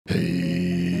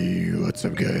What's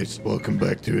up, guys? Welcome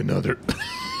back to another...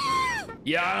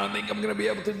 Yeah, I don't think I'm gonna be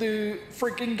able to do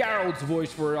freaking Geralt's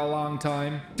voice for a long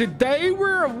time. Today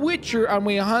we're a Witcher and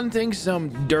we're hunting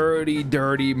some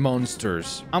dirty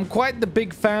monsters. I'm quite the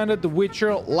big fan of The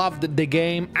Witcher. Loved the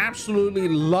game. Absolutely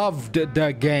loved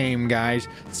the game, guys.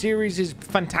 Series is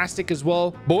fantastic as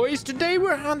well. Boys, today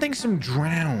we're hunting some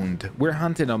drowned. We're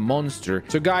hunting a monster.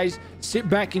 So guys, sit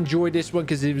back, enjoy this one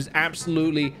because it was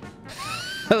absolutely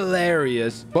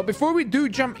hilarious. But before we do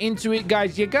jump into it,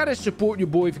 guys, you gotta support your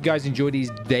boy if you guys enjoy these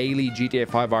daily GTA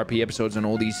 5 RP episodes and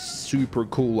all these super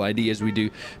cool ideas we do.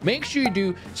 Make sure you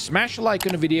do smash a like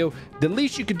on the video. The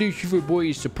least you can do for your boy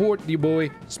is support your boy.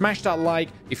 Smash that like.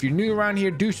 If you're new around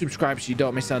here, do subscribe so you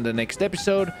don't miss out on the next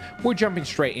episode. We're jumping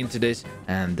straight into this,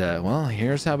 and well,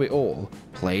 here's how it all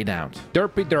played out.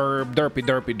 Derpy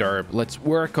derp. Let's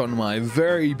work on my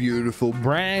very beautiful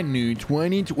brand new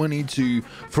 2022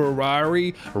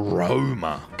 Ferrari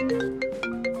Roma.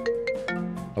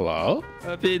 Hello?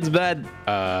 It's bad.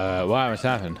 Why? What's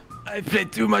happened? I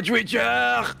played too much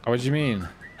Witcher. What do you mean?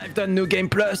 I've done New Game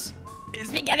Plus. It's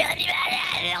becoming...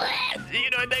 You know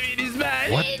what I mean? It's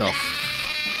bad. What the...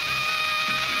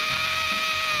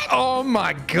 Oh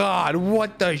my god,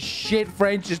 what the shit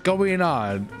French is going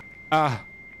on?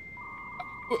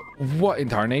 What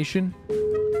incarnation?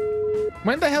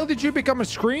 When the hell did you become a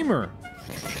screamer?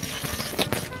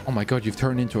 Oh my god, you've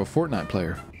turned into a Fortnite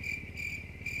player.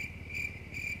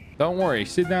 Don't worry,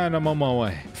 sit down, I'm on my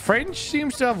way. French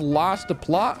seems to have lost the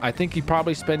plot. I think he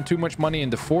probably spent too much money in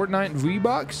the Fortnite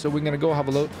V-Bucks, so we're gonna go have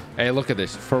a look. Hey, look at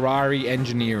this. Ferrari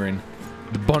engineering.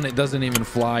 The bonnet doesn't even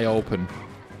fly open.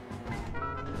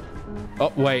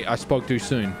 Oh, wait, I spoke too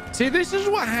soon. See, this is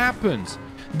what happens.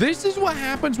 This is what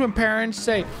happens when parents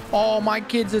say, oh, my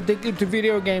kid's addicted to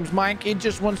video games. My kid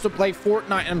just wants to play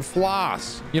Fortnite and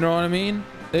floss. You know what I mean?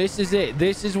 This is it.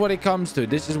 This is what it comes to.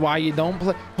 This is why you don't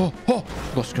play. Oh,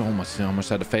 let's go. Almost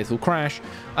had a fatal crash.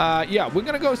 Yeah, we're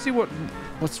going to go see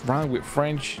what's wrong with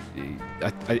French.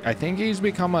 I think he's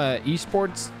become a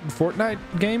esports Fortnite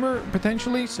gamer,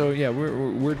 potentially. So, yeah,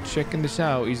 we're checking this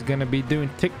out. He's going to be doing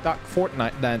TikTok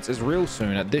Fortnite dances real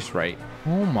soon at this rate.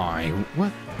 Oh, my.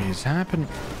 What is happening?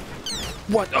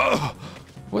 What? Oh,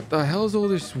 what the hell is all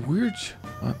this weird?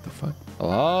 What the fuck?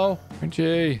 Hello?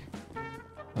 Frenchie?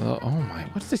 Oh my,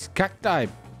 what's this cacti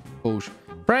bullshit?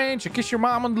 French, I kiss your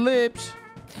mom on the lips.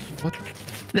 What?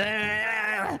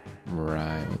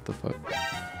 Right, what the fuck?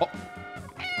 Oh.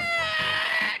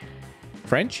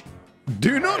 French?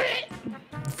 Do not.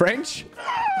 French?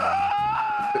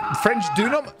 French, do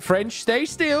not. French, stay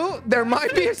still. There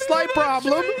might be a slight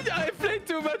problem. I played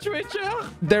too much Witcher.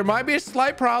 There might be a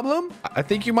slight problem. I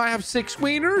think you might have 6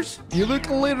 wieners. You look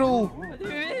a little... What do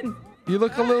you mean? You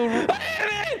look a little...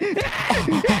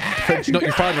 French, not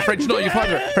your father. French, not your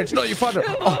father. French, not your father.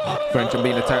 Oh, French, I'm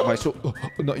being attacked by so... Oh,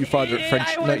 not your father. French,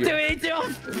 I not want your... to eat your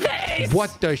face.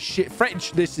 What the shit?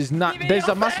 French, this is not... There's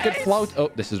a musket float. Oh,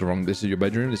 this is wrong. This is your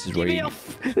bedroom. This is where you... What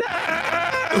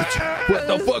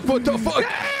the fuck? What the fuck?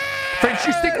 French,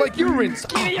 you stink like urines.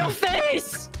 Give me your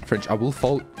face. French, I will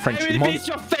fall. French, I will beat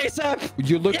your face up.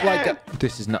 You look like a...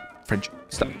 This is not... French,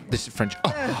 stop. This is French.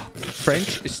 Oh,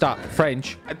 French, stop.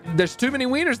 French. There's too many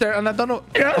wieners there, and I don't know.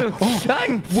 Oh,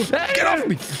 get off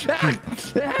me.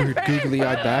 Weird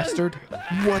googly-eyed bastard.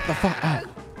 What the fuck? Oh.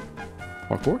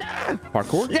 Parkour?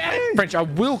 Parkour? French, I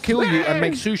will kill you and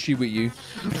make sushi with you.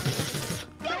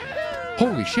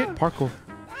 Holy shit, parkour.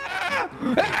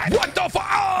 What the fuck?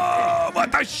 Oh,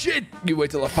 what the shit? You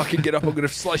wait till I fucking get up. I'm gonna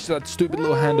slice that stupid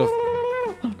little hand off.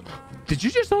 Did you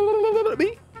just at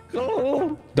me?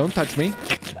 Don't touch me.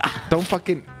 Don't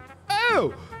fucking...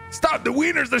 Oh! Stop the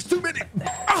wieners. There's too many.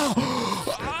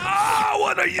 Oh,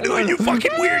 what are you doing, you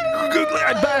fucking weird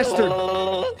googly-eyed bastard?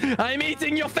 I'm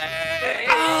eating your face.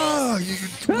 Oh, you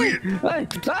weird.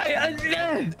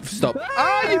 Stop.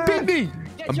 Ah, you bit me.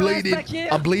 I'm bleeding.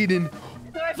 I'm bleeding.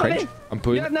 French, I'm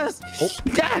putting... Oh,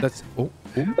 that's... Oh,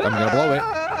 I'm gonna blow it.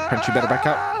 French, you better back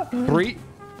up. 3.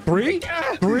 I'm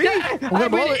gonna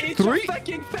blow it. 3.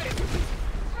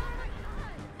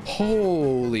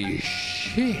 Holy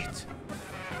shit.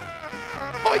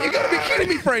 Oh, you gotta be kidding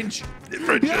me, French.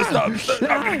 French, stop.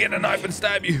 I'm gonna get a knife and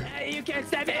stab you. You can't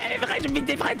stab me. French, beat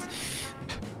the French.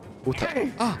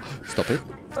 Ah, stop it.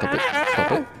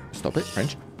 Stop it,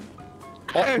 French.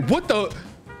 Oh, what the...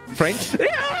 French?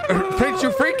 French,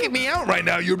 you're freaking me out right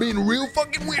now. You're being real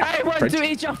fucking weird. I want French. to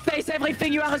eat your face.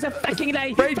 Everything you are is a fucking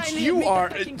lie. French, you are...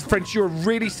 French, you're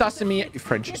really sussing me.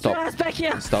 French, stop. Get your ass back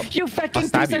here. Stop. You fucking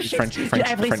piece of shit. French,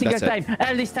 every single time.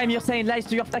 All this time you're saying lies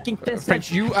to your fucking face.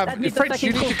 French, you have... French,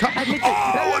 you need to come...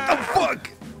 Oh, what the fuck?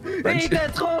 French,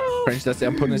 that's it.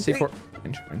 I'm putting a C4.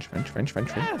 French.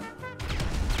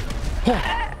 Oh.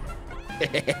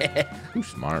 Too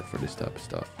smart for this type of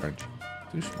stuff, French.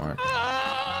 Too smart.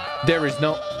 There is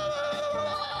no...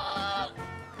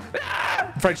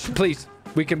 French, please.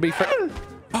 We can be friends.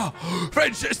 Oh,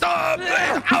 French, stop!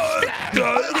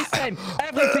 This time,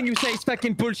 everything you say is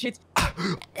fucking bullshit.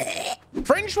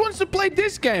 French wants to play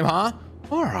this game, huh?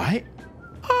 All right.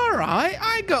 All right.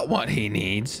 I got what he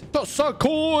needs. To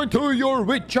succor to your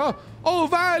witcher, O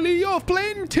Valley of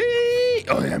Plenty.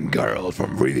 I am Geralt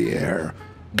from Riviere.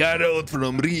 Geralt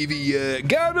from Riviere.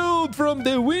 Geralt from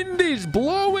the wind is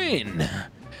blowing.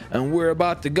 And we're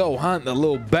about to go hunt the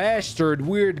little bastard,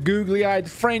 weird, googly-eyed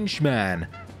Frenchman.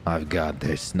 I've got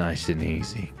this nice and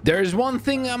easy. There's one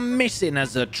thing I'm missing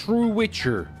as a true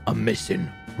witcher. I'm missing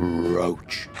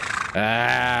Roach.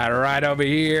 Ah, right over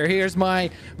here. Here's my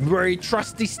very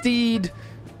trusty steed.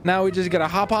 Now we just gotta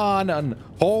hop on and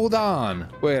hold on.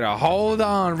 We gotta hold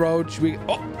on, Roach.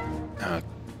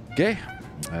 Okay.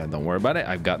 Don't worry about it.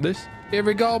 I've got this. Here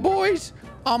we go, boys.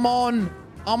 I'm on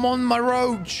my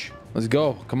Roach. Let's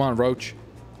go. Come on, Roach.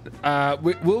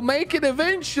 We'll make it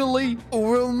eventually.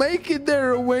 We'll make it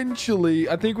there eventually.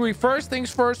 I think first things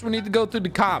first, we need to go to the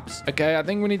cops. Okay, I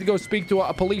think we need to go speak to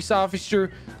a police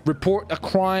officer, report a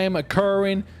crime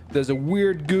occurring. There's a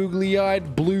weird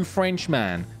googly-eyed blue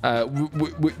Frenchman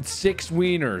with 6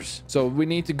 wieners. So we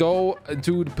need to go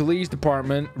to the police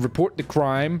department, report the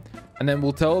crime, and then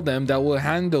we'll tell them that we'll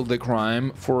handle the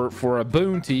crime for a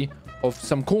bounty of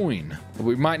some coin.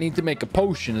 We might need to make a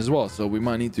potion as well, so we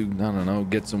might need to, I don't know,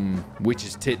 get some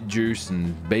witch's tit juice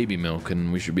and baby milk,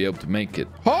 and we should be able to make it.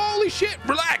 Holy shit!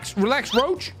 Relax,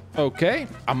 Roach. Okay,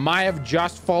 I might have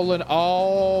just fallen.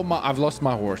 I've lost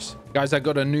my horse, guys. I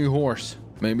got a new horse.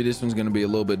 Maybe this one's gonna be a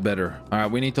little bit better. All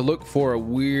right, we need to look for a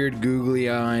weird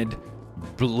googly-eyed,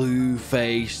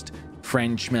 blue-faced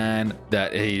Frenchman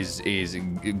that is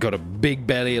got a big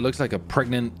belly. It looks like a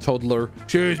pregnant toddler.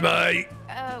 Excuse me.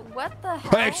 What the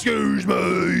hell? Excuse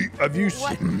me. Have you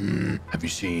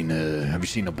seen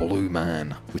a blue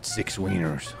man with 6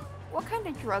 wieners? What kind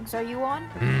of drugs are you on?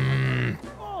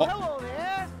 Oh, hello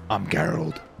there. I'm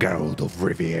Geralt of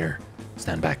Riviere.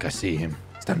 Stand back, I see him.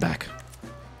 Stand back.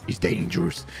 He's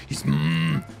dangerous. He's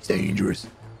dangerous.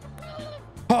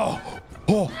 Oh.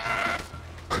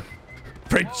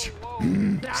 French.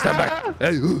 Stand back.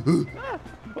 Hey,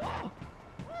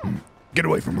 Get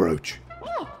away from Roach.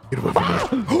 Get away from Roach.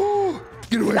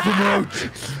 Get away from Roach.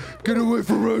 Get away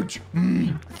from Roach.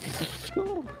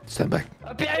 Stand back.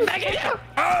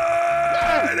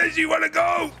 Does you want to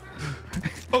go?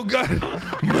 Oh, God.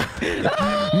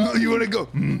 You want to go?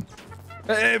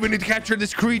 Hey, we need to capture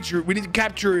this creature. We need to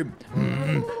capture him.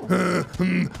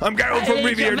 I'm Geralt from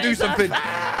Riviere. Do something.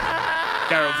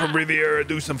 Geralt from Riviere.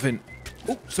 Do something.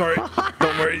 Oh, sorry.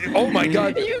 Don't worry. Oh, my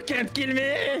God. You can't kill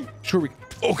me. Sure.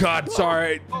 Oh, God.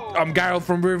 Sorry. I'm Geralt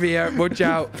from Riviere. Watch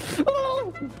out.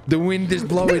 The wind is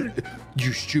blowing.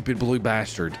 You stupid blue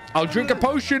bastard. I'll drink a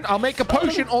potion. I'll make a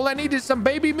potion. All I need is some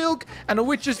baby milk and a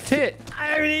witch's tit.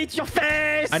 I will eat your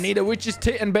face. I need a witch's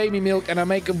tit and baby milk, and I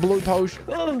make a blue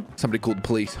potion. Somebody called the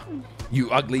police. You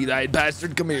ugly-eyed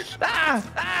bastard. Come here.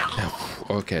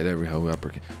 Okay, there we go.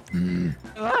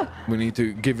 We need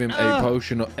to give him a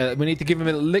potion. We need to give him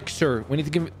an elixir. We need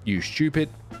to give him... You stupid.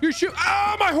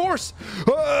 Ah, my horse.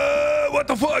 What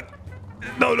the fuck?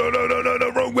 No.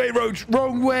 Wrong way, Roach.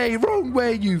 Wrong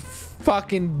way, you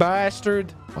fucking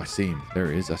bastard. Oh, I see him.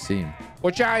 There he is. I see him.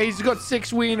 Watch out. He's got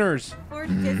 6 wieners. For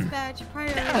dispatch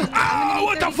priority.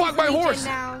 What the fuck, my horse?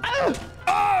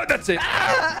 Oh, that's it.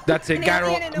 That's it,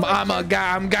 Geralt.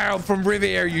 I'm Geralt from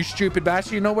Riviere, you stupid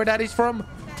bastard. You know where that is from?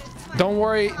 Don't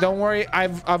worry.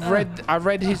 I've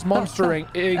read his monstering.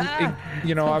 You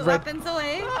know, I've read. Weapons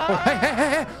away. Oh,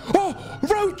 hey. Oh,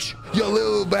 Roach, you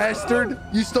little bastard.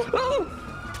 You stole.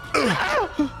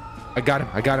 I got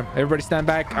him. Everybody stand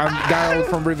back. I'm Geralt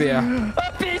from Riviere.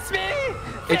 Peace me.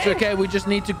 It's okay. We just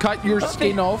need to cut your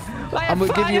skin off. I'm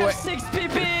gonna give you 6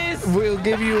 pippies. We'll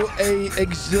give you a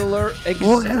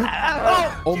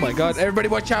Oh my God! Everybody,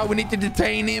 watch out! We need to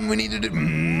detain him. We need to.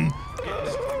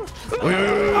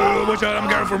 Watch out! I'm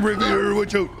Geralt from Riviere.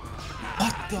 Watch out!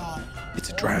 What the? It's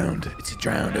a drowned.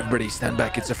 Everybody, stand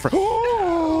back. It's a friend.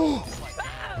 Oh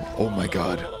my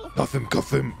God. Cuff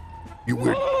him. You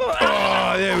weird.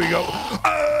 Oh, there we go.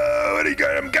 Oh, what do you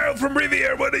got? I'm Geralt from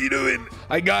Riviere. What are you doing?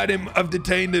 I got him. I've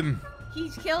detained him.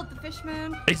 He's killed the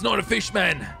fishman. It's not a fish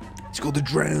man. It's called the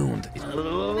drowned.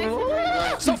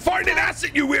 Stop farting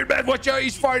acid, you weird man. Watch out,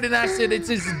 he's farting acid. It's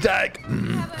his dag.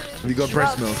 Have you got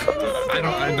breast milk?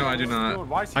 I do not.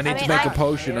 I need to make a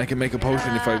potion. I can make a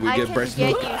potion if I would get breast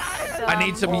milk. I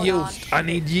need some yeast. I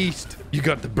need yeast. You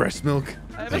got the breast milk?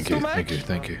 I have a stomach.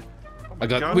 Thank you.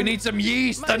 We need some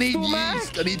yeast. I need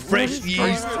yeast. I need fresh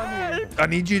yeast. I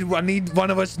need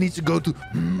one of us needs to go to.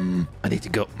 I need to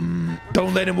go.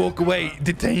 Don't let him walk away.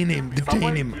 Detain him.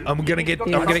 I'm gonna get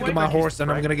my horse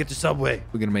and I'm gonna get to Subway.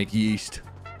 We're gonna make yeast.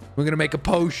 We're gonna make a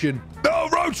potion. No,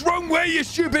 Roach, wrong way, you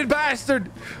stupid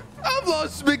bastard. I've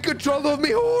lost control of my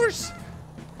horse.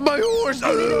 My horse.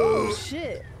 Oh,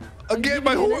 shit. Again,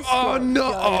 my horse. Oh,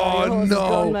 no. Oh, no.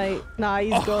 Gone, mate. Nah,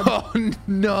 he's gone. Oh,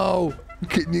 no.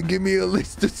 Can you give me a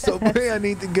list of Subway? I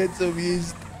need to get some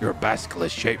yeast. You're a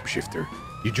basilisk shapeshifter.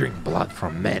 You drink blood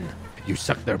from men. You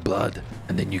suck their blood,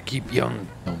 and then you keep young.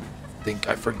 Don't think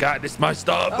I forgot. It's my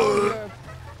stuff.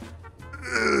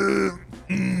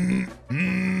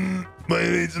 Might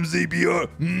need some CPR.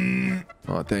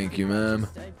 Oh, thank you, ma'am.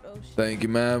 Thank you,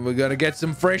 ma'am. We gotta get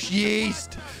some fresh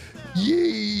yeast.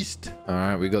 Yeast. All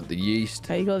right, we got the yeast.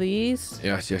 Okay, you got the yeast?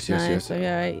 Yes. Nice,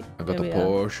 okay. I got the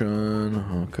potion.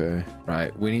 Okay.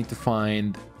 Right, we need to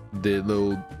find the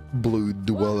little blue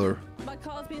dweller. My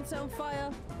car's been set on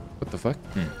fire. What the fuck?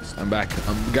 I'm back.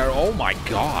 Oh my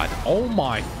god. Oh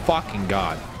my fucking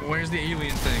god. Where's the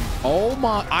alien thing? Oh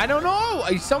my. I don't know.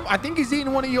 I think he's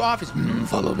in one of your offices.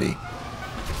 Follow me.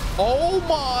 Oh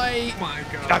my. My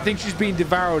god. I think she's being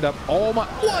devoured up. Oh my.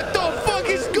 What the fuck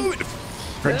is going?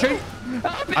 Frenchie?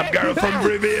 I'm Gareth from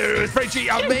Riviera. Frenchie,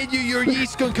 I made you your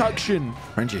yeast concoction.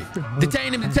 Frenchie.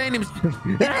 Detain him. Detain him.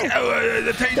 Oh,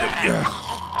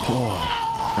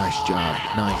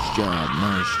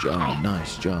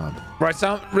 nice job. Right,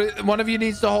 so one of you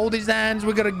needs to hold his hands.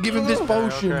 We gotta give him this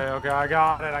potion. Okay, I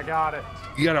got it.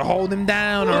 You gotta hold him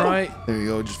down, all right? There you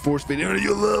go. Just force feed him.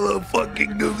 You little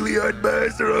fucking googly-eyed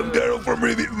bastard. I'm Gareth from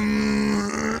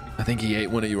Riviera. I think he ate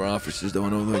one of your officers, though. I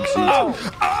don't think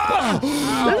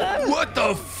what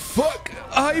the fuck?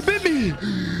 He bit me.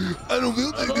 I don't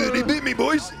feel too good. He bit me,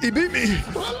 boys. He bit me.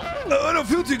 I don't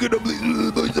feel too good. I'm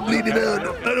bleeding. Boys, I'm bleeding out.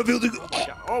 I don't feel too good.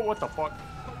 Oh, what the fuck?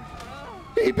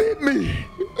 He bit me.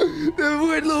 That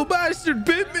weird little bastard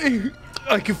bit me.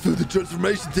 I can feel the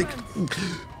transformation thing.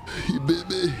 He bit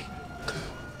me.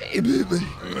 He bit me.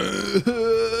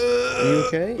 Are you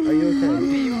okay? Are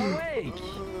you okay?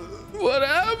 What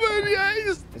happened,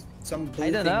 guys? Some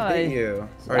blue thing bit you.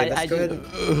 Alright, let's go ahead.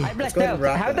 I blacked out.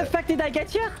 How the fuck did I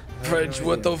get you? French,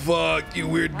 what the fuck, you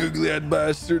weird googly-eyed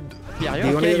bastard. Yeah,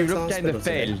 you okay, you wanna look get kind of hospital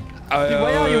fail.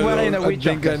 Why are you wearing a witch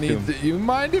I need to. You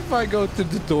mind if I go to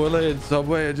the toilet in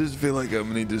Subway? I just feel like I'm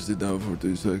gonna need to sit down for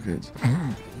 2 seconds. You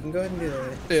can go ahead and do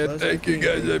that. Yeah, thank you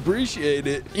guys. I appreciate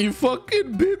it. You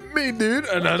fucking bit me, dude,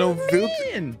 and I don't feel.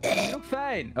 You look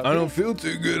fine. I don't feel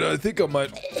too good. I think I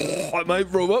might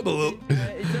throw up a little.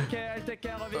 It's okay. I'll take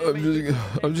care of it.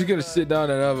 I'm just gonna sit down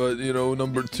and have a,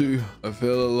 number 2. I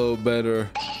feel a little better.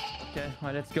 Okay,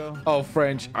 well, let's go. Oh,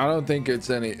 French. I don't think it's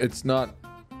not.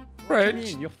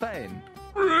 French. You're fine.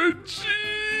 French.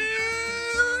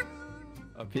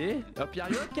 Up here? Up here, are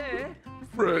you okay?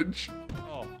 French.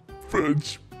 Oh.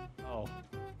 French. Oh.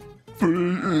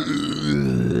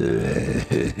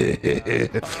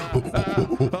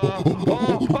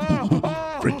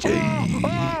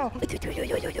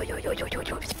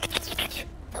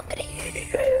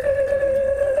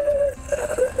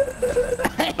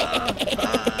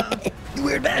 You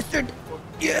weird bastard.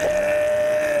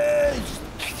 Yes.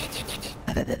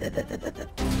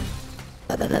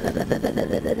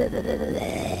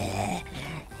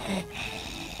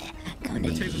 The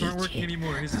tapes aren't working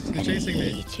anymore. He's chasing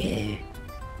me.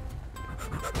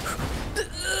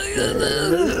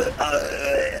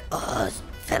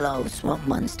 Fellow swamp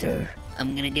monster,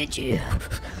 I'm gonna get you.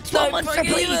 Swamp monster,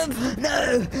 please!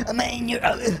 No,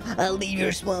 I'll leave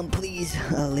your swamp, please.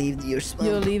 I'll leave your swamp.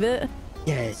 You'll leave it?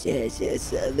 Yes,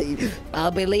 I'll leave.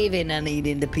 I'll be leaving and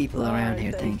eating the people around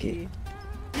here, thank you.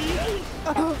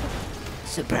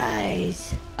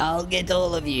 Surprise! I'll get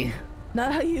all of you.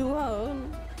 No, you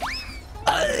won't.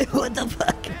 What the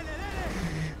fuck?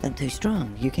 I'm too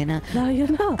strong. You cannot. No, you're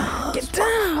not. Get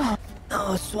down!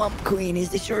 Oh, Swamp Queen, is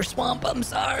this your swamp? I'm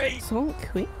sorry. Swamp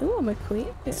Queen? Oh, I'm a queen.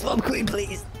 Swamp Queen,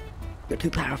 please. You're too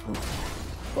powerful.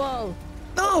 Whoa.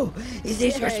 No! Is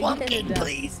this your Yeah, Swamp get King, it down.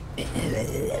 please?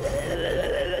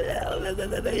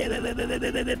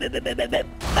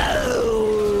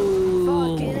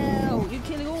 Oh! Fucking hell. You're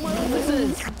killing all my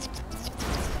officers.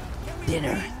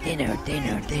 Dinner. Dinner.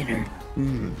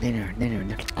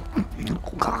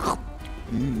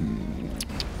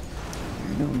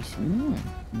 Nice.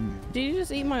 Did you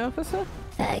just eat my officer?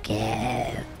 Fuck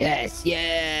yeah. Yes.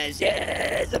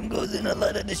 I'm causing a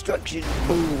lot of destruction.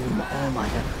 Boom. Oh my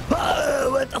god.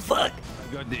 Oh, what the fuck?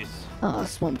 I got this. Oh,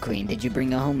 Swamp Queen, did you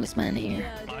bring a homeless man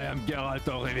here? I am Geralt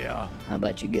of Rivia. How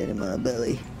about you get him on a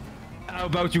belly? How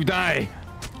about you die?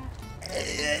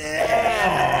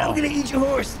 I'm gonna eat your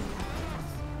horse.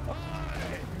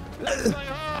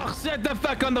 Sit the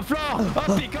fuck on the floor.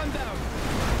 Uppy, come down.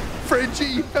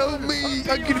 Frenchie, help me.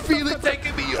 I can feel it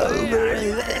taking me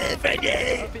over.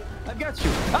 Frenchie. I've got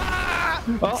you. Ah!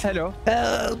 Oh, hello.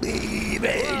 Help me,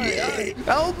 Frenchie.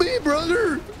 Help me,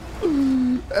 brother.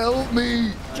 Help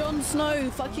me. Jon Snow,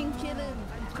 fucking kill him.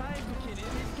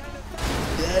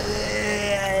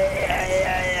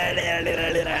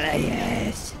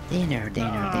 Yes. Dinner.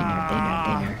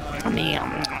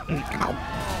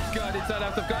 God, it's all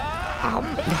out of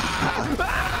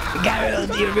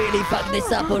Geralt, you really fucked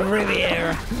this up with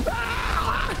Riviera.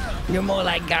 You're more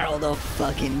like Geralt, the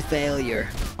fucking failure.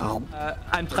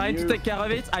 I'm trying to take care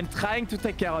of it.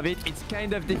 It's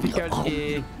kind of difficult.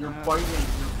 You're fighting.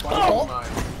 Mine.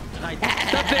 Right.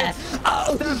 Stop it.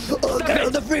 Stop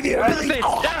Geralt, the Riviera. Stop it.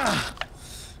 Ah.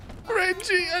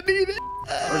 Frenchie, I need it.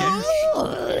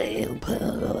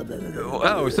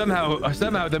 Oh,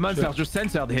 somehow the monster just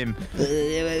censored him.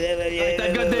 Right,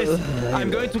 I've got this. I'm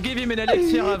going to give him an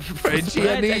elixir of Frenchie,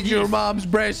 I need your mom's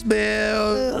breast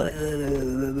milk.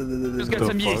 Just got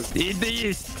some yeast. Eat the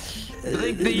yeast.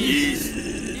 Drink the yeast.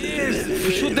 Yeast.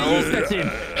 Shoot the yeast at him.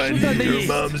 I need your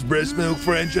mom's breast milk,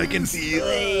 French. I can feel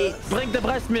it. Drink the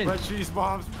breast milk. Frenchie's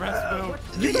mom's breast milk.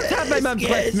 You don't have my mom's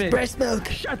breast milk. Breast milk.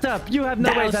 Shut up. You have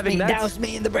no way of having that. Douse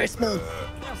me in the breast milk.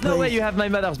 There's no way you have my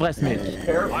mother's breast milk.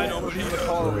 I know, but he's a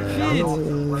caller.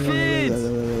 Feed.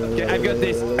 Okay, I've got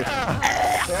this.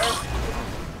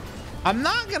 I'm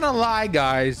not gonna lie,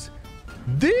 guys.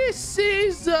 This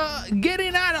is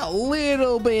getting a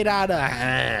little bit out of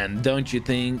hand, don't you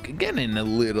think? Getting a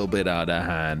little bit out of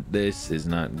hand. This is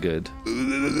not good.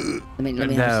 Let me have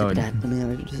a sip of that.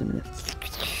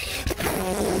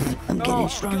 I'm getting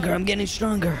stronger. I'm getting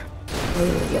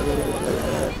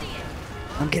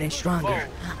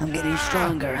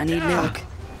stronger. I need milk.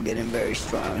 I'm getting very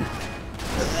strong.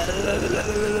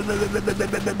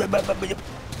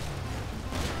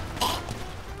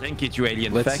 Drink it, you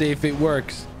alien. Let's see if it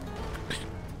works.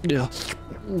 Yeah.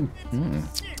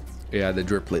 Yeah, the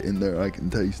driplet in there. I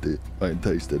can taste it. I can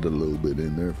taste it a little bit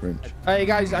in there, French. Hey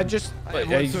guys, I'm just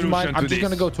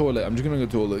gonna go toilet. I'm just gonna go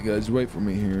toilet, guys. Wait for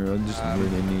me here. I just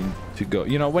really need to go.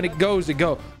 You know, when it goes, it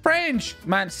go. French,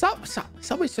 man,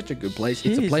 Subway's such a good place.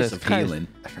 It's a place of healing.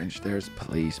 French, there's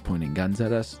police pointing guns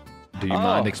at us. Do you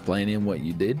mind explaining what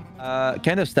you did?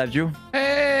 Kind of stabbed you.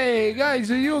 Hey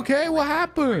guys, are you okay? What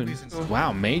happened?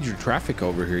 Wow, major traffic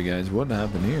over here, guys. What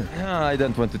happened here? I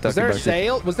don't want to talk about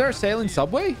it. Was there a sale in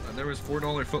Subway? There was $4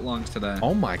 footlongs today.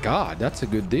 Oh my God, that's a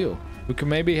good deal. We can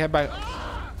maybe head back.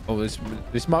 Oh, this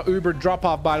is my Uber drop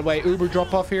off, by the way. Uber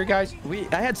drop off here, guys.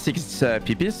 I had 6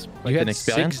 PPs. You had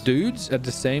 6 dudes at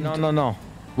the same time? No.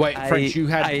 Wait, French, you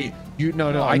had I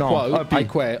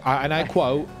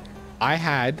quote, I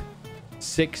had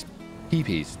 6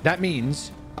 PPs. That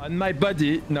means on my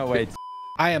body. No, wait.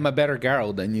 I am a better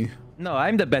Geralt than you. No,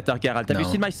 I'm the better Geralt. Have you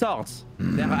seen my swords?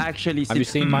 They're actually. Have you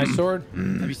seen my sword?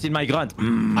 Have you seen my grunt?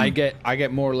 I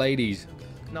get more ladies.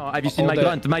 No, have you seen my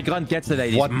grunt? My grunt gets the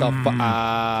ladies. What the fuck?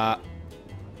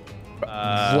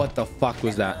 What the fuck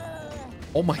was that?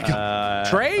 Oh my God!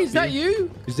 Trey, is that you?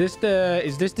 Is this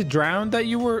the drowned that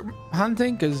you were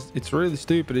hunting? Because it's really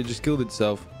stupid. It just killed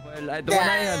itself. Well, the one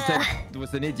I hunted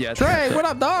was an idiot. Trey, what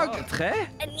up, dog? Oh, Trey?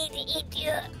 I need to eat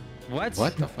you. What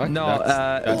the fuck? No,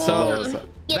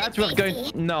 that's we're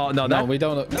going. No, we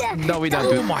don't. No, we don't.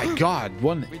 Oh my God!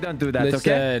 We don't do that.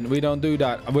 Listen, okay? we don't do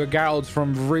that. We're Geralts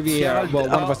from Riviera. Well,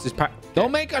 one of us is.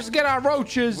 Don't make us get our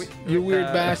roaches, you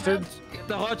weird bastards. Get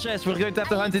the roaches. We're going to have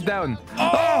to hunt it down.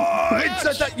 Oh,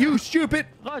 it's that you stupid.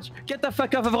 Roach, get the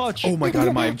fuck off of Roach. Oh my God!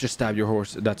 I might have just stabbed your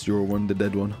horse. That's your one, the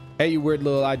dead one. Hey, you weird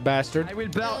little-eyed bastard. I will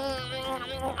burn.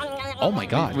 Oh my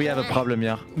God. We have a problem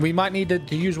here. We might need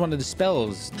to use one of the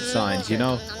spells signs, you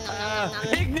know?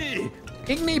 Igni!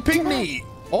 Igni Pigni!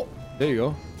 Oh, there you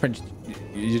go. French,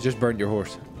 you just burnt your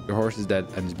horse. Your horse is dead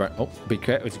and it's burnt. Oh, be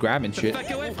careful. It's grabbing shit. Back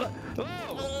away from... Oh,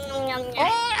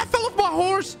 I fell off my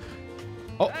horse!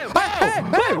 Oh,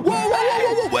 hey! Whoa!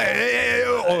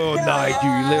 Oh, nice,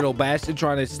 you little bastard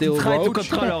trying to steal roach. To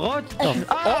control a roach.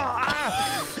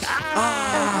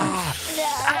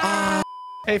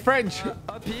 Hey, French.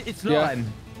 Up here, it's Lauren. Yeah.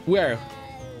 Where?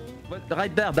 But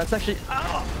right there. That's actually...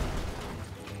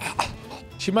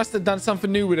 She must have done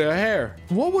something new with her hair.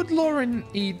 What would Lauren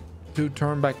eat to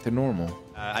turn back to normal?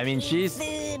 I mean, she's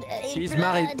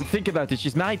married. Think about it.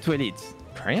 She's married to elites.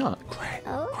 Crayons.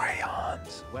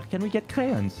 Where can we get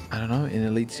crayons? I don't know. In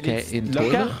Elite's in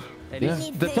locker? toilet?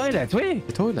 Ellie, the toilet, oui.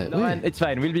 The toilet, Lauren, it's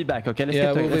fine. We'll be back, okay? Let's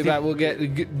Yeah, get we'll toilet. be back. We'll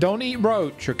get. Don't eat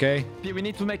roach, okay? We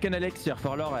need to make an elixir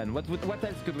for Lauren. What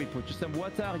else could we put? Just some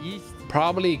water, yeast.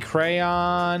 Probably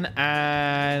crayon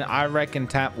and I reckon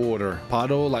tap water.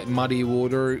 Puddle, like muddy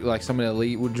water, like some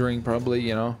elite would drink, probably.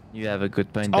 You know. You have a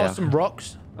good point Oh, there. some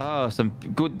rocks. Oh, some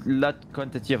good lot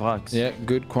quantity of rocks. Yeah,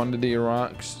 good quantity of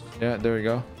rocks. Yeah, there you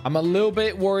go. I'm a little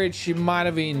bit worried she might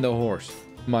have eaten the horse.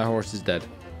 My horse is dead.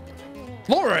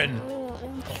 Lauren!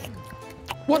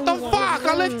 What the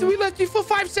fuck? We left you for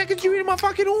 5 seconds. You eating my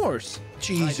fucking horse.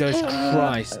 Jesus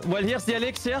Christ. Well, here's the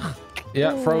elixir.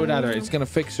 Yeah, throw it at her. It's gonna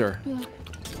fix her.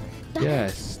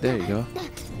 Yes, there you go.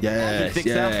 Yes,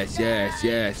 Fix her?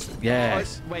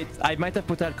 yes. Wait, I might have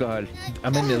put alcohol. I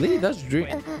mean, the lead does drink.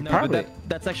 No, Probably. but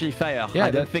that's actually fire. Yeah,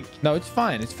 I don't think. No, it's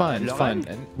fine. It's fine. It's fine.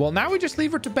 And, well, now we just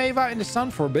leave her to bathe out in the sun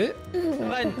for a bit.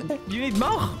 Lauren, you need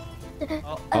more.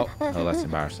 Oh, that's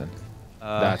embarrassing.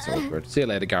 That's awkward. See you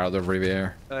later, Geralt of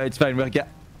Riviera. It's fine. We'll get.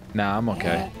 Nah, I'm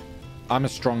okay. I'm a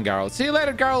strong Geralt. See you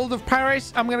later, Geralt of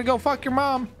Paris. I'm gonna go fuck your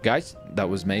mom. Guys, that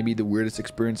was maybe the weirdest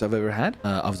experience I've ever had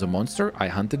of the monster. I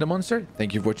hunted the monster.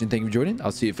 Thank you for watching. Thank you for joining.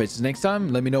 I'll see you faces next time.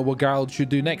 Let me know what Geralt should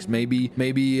do next. Maybe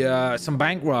some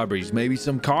bank robberies. Maybe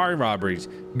some car robberies.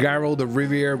 Geralt of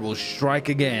Riviera will strike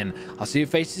again. I'll see you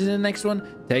faces in the next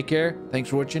one. Take care. Thanks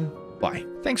for watching. Bye.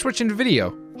 Thanks for watching the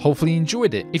video. Hopefully you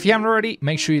enjoyed it. If you haven't already,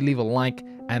 make sure you leave a like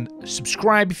and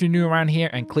subscribe if you're new around here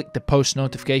and click the post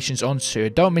notifications on so you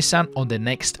don't miss out on the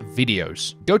next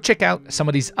videos. Go check out some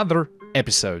of these other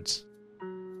episodes.